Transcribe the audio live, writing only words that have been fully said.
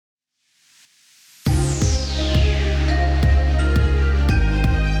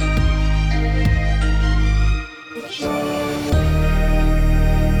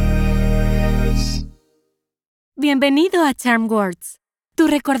Bienvenido a Charm Words, tu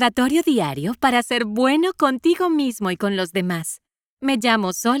recordatorio diario para ser bueno contigo mismo y con los demás. Me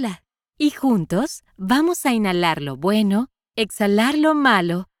llamo Sola y juntos vamos a inhalar lo bueno, exhalar lo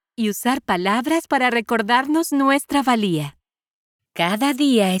malo y usar palabras para recordarnos nuestra valía. Cada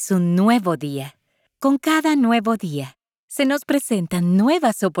día es un nuevo día. Con cada nuevo día, se nos presentan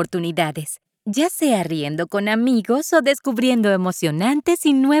nuevas oportunidades, ya sea riendo con amigos o descubriendo emocionantes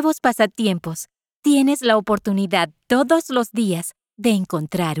y nuevos pasatiempos. Tienes la oportunidad todos los días de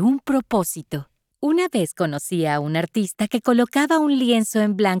encontrar un propósito. Una vez conocí a un artista que colocaba un lienzo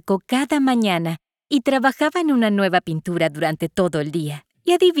en blanco cada mañana y trabajaba en una nueva pintura durante todo el día.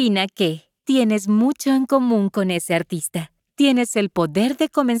 Y adivina qué, tienes mucho en común con ese artista. Tienes el poder de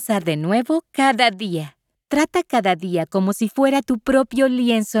comenzar de nuevo cada día. Trata cada día como si fuera tu propio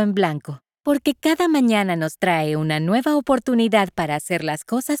lienzo en blanco, porque cada mañana nos trae una nueva oportunidad para hacer las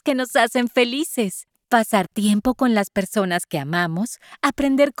cosas que nos hacen felices, pasar tiempo con las personas que amamos,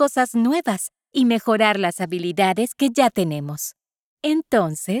 aprender cosas nuevas y mejorar las habilidades que ya tenemos.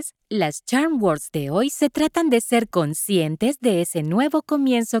 Entonces, las Charm Words de hoy se tratan de ser conscientes de ese nuevo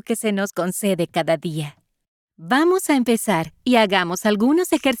comienzo que se nos concede cada día. Vamos a empezar y hagamos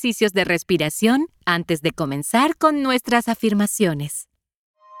algunos ejercicios de respiración antes de comenzar con nuestras afirmaciones.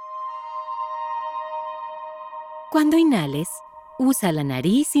 Cuando inhales, usa la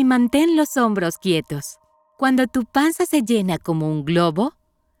nariz y mantén los hombros quietos. Cuando tu panza se llena como un globo,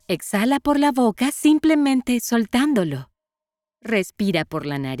 exhala por la boca simplemente soltándolo. Respira por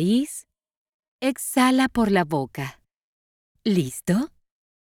la nariz, exhala por la boca. ¿Listo?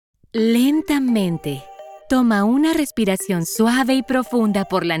 Lentamente. Toma una respiración suave y profunda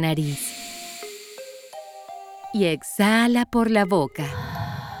por la nariz. Y exhala por la boca.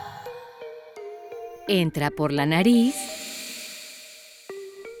 Entra por la nariz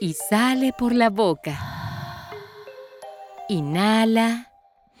y sale por la boca. Inhala.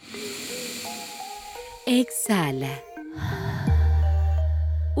 Exhala.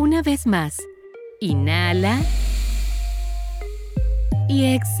 Una vez más. Inhala. Y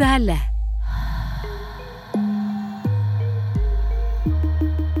exhala.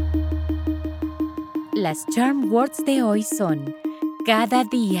 Las Charm Words de hoy son: cada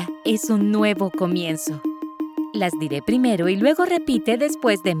día es un nuevo comienzo. Las diré primero y luego repite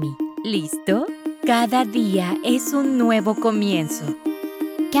después de mí. ¿Listo? Cada día es un nuevo comienzo.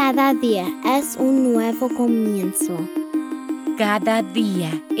 Cada día es un nuevo comienzo. Cada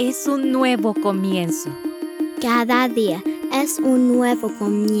día es un nuevo comienzo. Cada día es un nuevo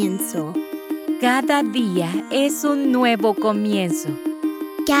comienzo. Cada día es un nuevo comienzo.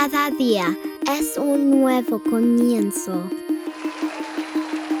 Cada día es un nuevo comienzo.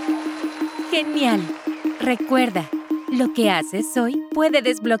 ¡Genial! Recuerda, lo que haces hoy puede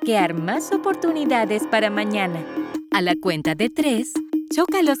desbloquear más oportunidades para mañana. A la cuenta de 3,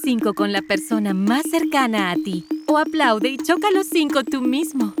 choca los 5 con la persona más cercana a ti o aplaude y choca los 5 tú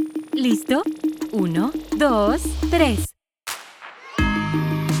mismo. ¿Listo? 1, 2, 3.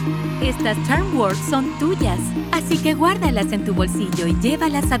 Estas Charm Words son tuyas, así que guárdalas en tu bolsillo y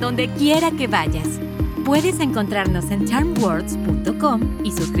llévalas a donde quiera que vayas. Puedes encontrarnos en charmwords.com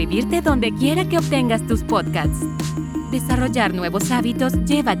y suscribirte donde quiera que obtengas tus podcasts. Desarrollar nuevos hábitos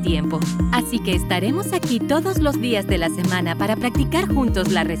lleva tiempo, así que estaremos aquí todos los días de la semana para practicar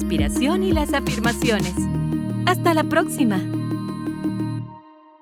juntos la respiración y las afirmaciones. ¡Hasta la próxima!